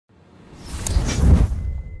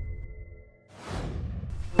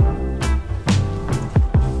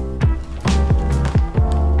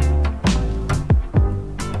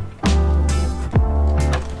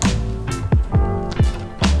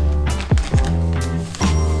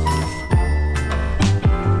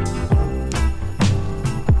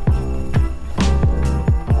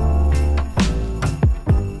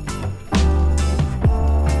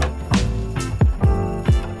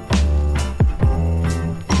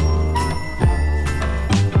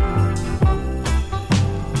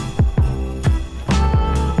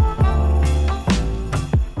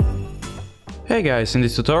Hey guys, in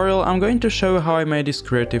this tutorial I'm going to show you how I made this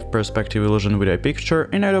creative perspective illusion with a picture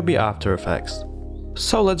in Adobe After Effects.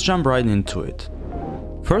 So let's jump right into it.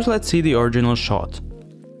 First let's see the original shot.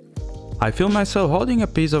 I filmed myself holding a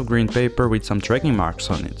piece of green paper with some tracking marks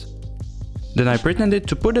on it. Then I pretended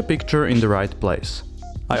to put the picture in the right place.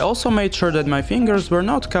 I also made sure that my fingers were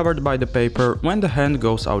not covered by the paper when the hand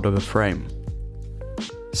goes out of the frame.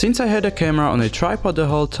 Since I had a camera on a tripod the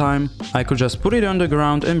whole time, I could just put it on the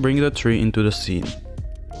ground and bring the tree into the scene.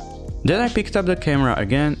 Then I picked up the camera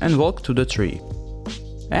again and walked to the tree.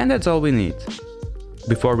 And that's all we need.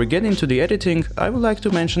 Before we get into the editing, I would like to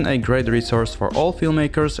mention a great resource for all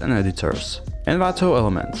filmmakers and editors, Envato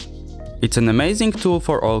Elements. It's an amazing tool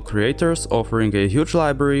for all creators, offering a huge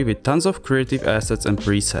library with tons of creative assets and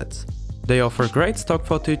presets. They offer great stock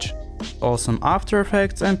footage, awesome After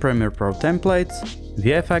Effects and Premiere Pro templates,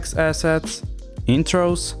 VFX assets,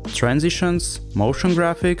 intros, transitions, motion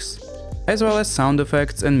graphics, as well as sound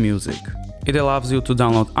effects and music. It allows you to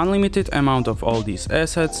download unlimited amount of all these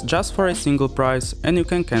assets just for a single price, and you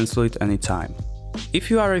can cancel it anytime. If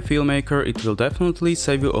you are a filmmaker, it will definitely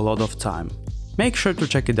save you a lot of time. Make sure to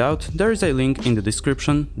check it out, there is a link in the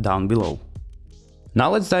description down below. Now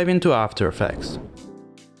let's dive into After Effects.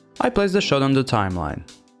 I placed the shot on the timeline.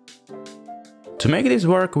 To make this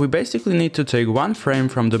work, we basically need to take one frame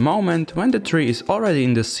from the moment when the tree is already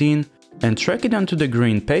in the scene and track it onto the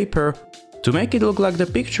green paper to make it look like the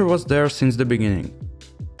picture was there since the beginning.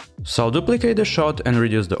 So I'll duplicate the shot and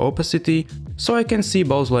reduce the opacity so I can see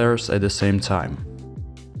both layers at the same time.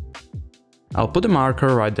 I'll put a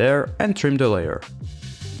marker right there and trim the layer.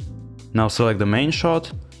 Now select the main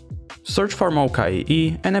shot, search for Mocha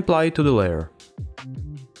EE and apply it to the layer.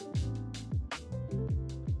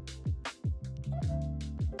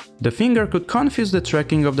 The finger could confuse the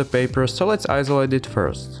tracking of the paper, so let's isolate it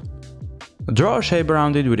first. Draw a shape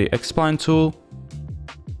around it with the X-Spline tool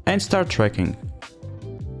and start tracking.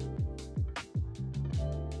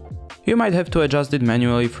 You might have to adjust it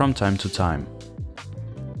manually from time to time.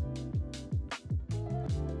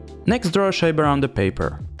 Next, draw a shape around the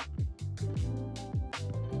paper.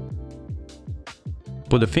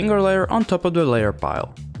 Put the finger layer on top of the layer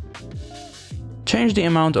pile. Change the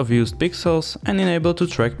amount of used pixels and enable to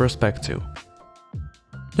track perspective.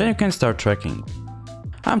 Then you can start tracking.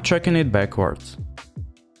 I'm tracking it backwards.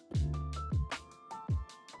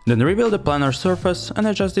 Then rebuild the planar surface and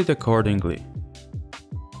adjust it accordingly.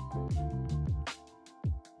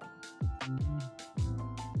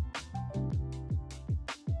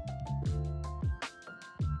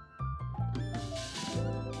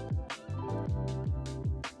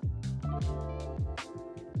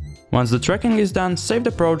 Once the tracking is done, save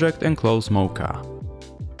the project and close Mocha.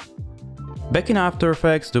 Back in After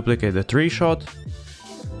Effects, duplicate the tree shot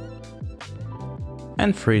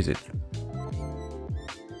and freeze it.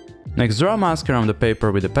 Next, draw a mask around the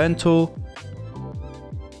paper with the pen tool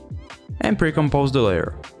and pre-compose the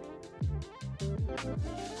layer.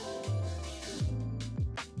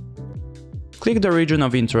 Click the region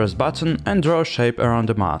of interest button and draw a shape around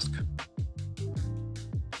the mask.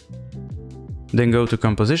 Then go to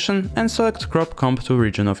Composition and select Crop Comp to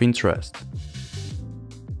Region of Interest.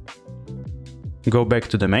 Go back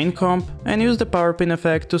to the main comp and use the Power Pin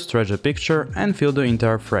effect to stretch the picture and fill the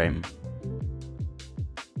entire frame.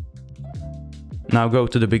 Now go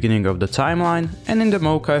to the beginning of the timeline and in the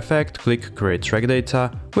Mocha effect click Create Track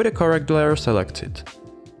Data with the correct layer selected.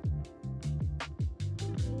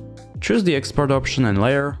 Choose the Export option and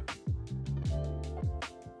layer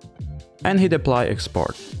and hit Apply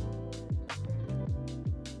Export.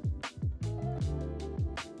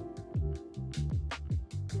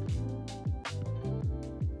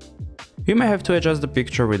 You may have to adjust the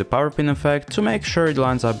picture with the Power Pin effect to make sure it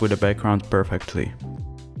lines up with the background perfectly.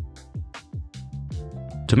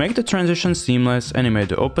 To make the transition seamless, animate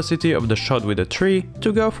the opacity of the shot with the tree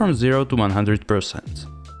to go from 0 to 100%.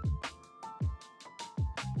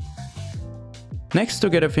 Next, to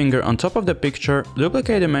get a finger on top of the picture,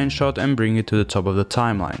 duplicate the main shot and bring it to the top of the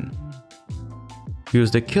timeline.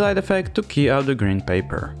 Use the Key Light effect to key out the green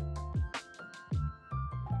paper.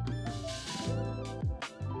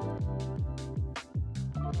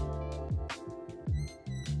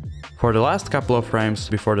 For the last couple of frames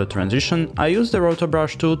before the transition, I used the Roto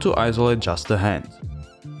Brush tool to isolate just the hand.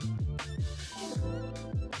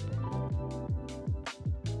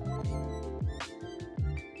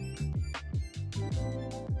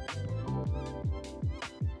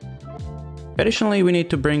 Additionally, we need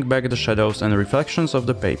to bring back the shadows and reflections of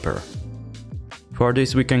the paper. For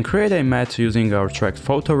this, we can create a matte using our tracked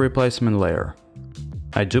photo replacement layer.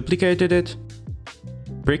 I duplicated it,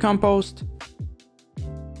 pre-composed,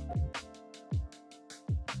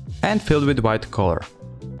 and filled with white color.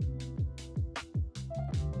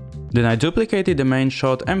 Then I duplicated the main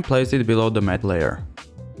shot and placed it below the matte layer.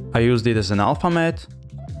 I used it as an alpha matte,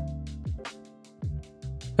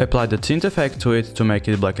 applied the tint effect to it to make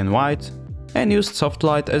it black and white, and used soft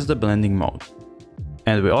light as the blending mode.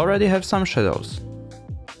 And we already have some shadows.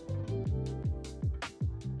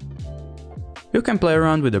 You can play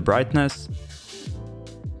around with the brightness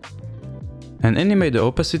and animate the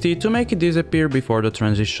opacity to make it disappear before the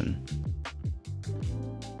transition.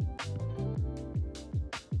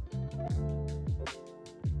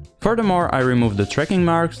 Furthermore, I removed the tracking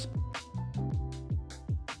marks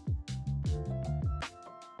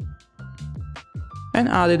and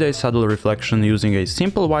added a subtle reflection using a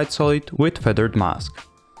simple white solid with feathered mask.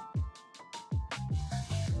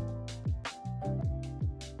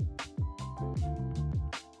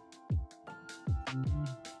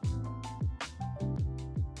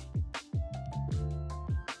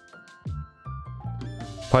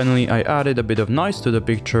 Finally, I added a bit of noise to the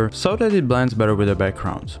picture so that it blends better with the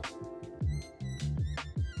background.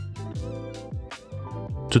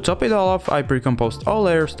 To top it all off, I pre-composed all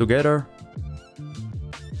layers together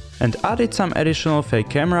and added some additional fake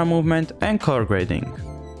camera movement and color grading.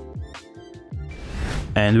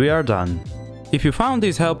 And we are done. If you found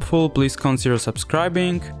this helpful, please consider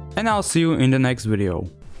subscribing, and I'll see you in the next video.